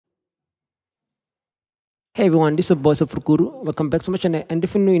Hey everyone, this is Boss of Rukuru. Welcome back so much and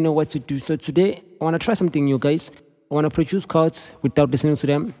definitely you know what to do. So today I want to try something new, guys. I want to produce chords without listening to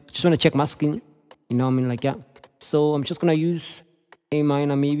them. Just want to check masking. You know what I mean? Like, yeah. So I'm just going to use A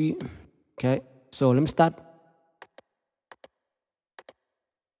minor maybe. Okay. So let me start.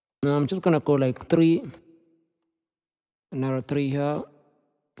 Now I'm just going to go like 3. Another 3 here.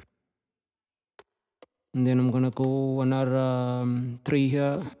 And then I'm going to go another 3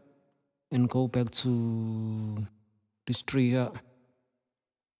 here. And go back to this 3 here.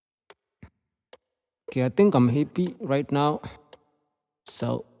 Okay, I think I'm happy right now.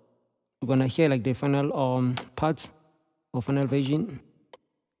 So we're gonna hear like the final parts or final version.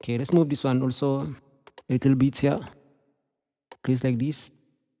 Okay, let's move this one also a little bit here. Please like this.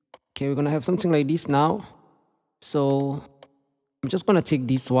 Okay, we're gonna have something like this now. So I'm just gonna take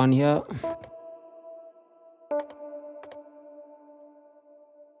this one here.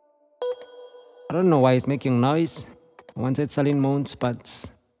 I don't know why it's making noise. I wanted silent modes, but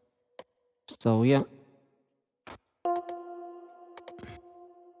so yeah.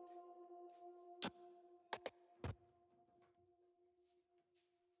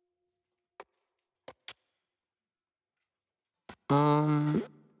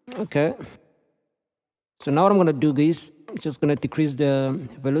 Okay. So now what I'm gonna do, guys, just gonna decrease the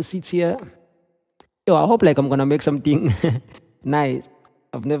velocity here. Yo, I hope like I'm gonna make something nice.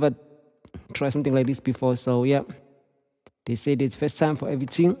 I've never tried something like this before, so yeah. They said it's first time for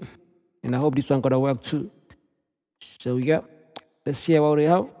everything, and I hope this one gonna work too. So yeah, let's see what we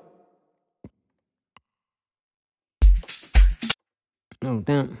have. Oh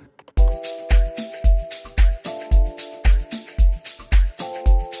damn.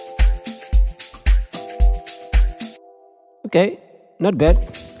 Okay, not bad.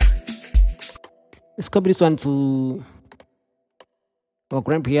 Let's copy this one to our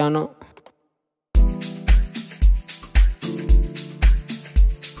grand piano.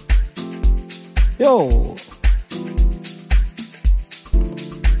 Yo,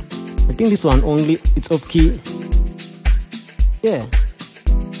 I think this one only it's off key. Yeah.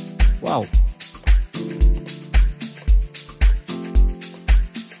 Wow.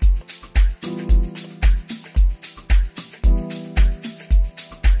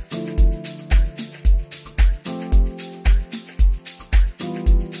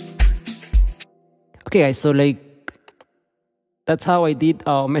 Okay, guys, so like that's how I did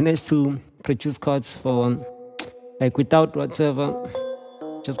manage to produce chords for like without whatsoever.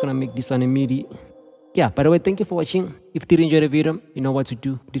 Just gonna make this one a MIDI. Yeah, by the way, thank you for watching. If you did enjoy the video, you know what to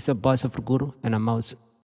do. This is a Boss of Guru and I'm out.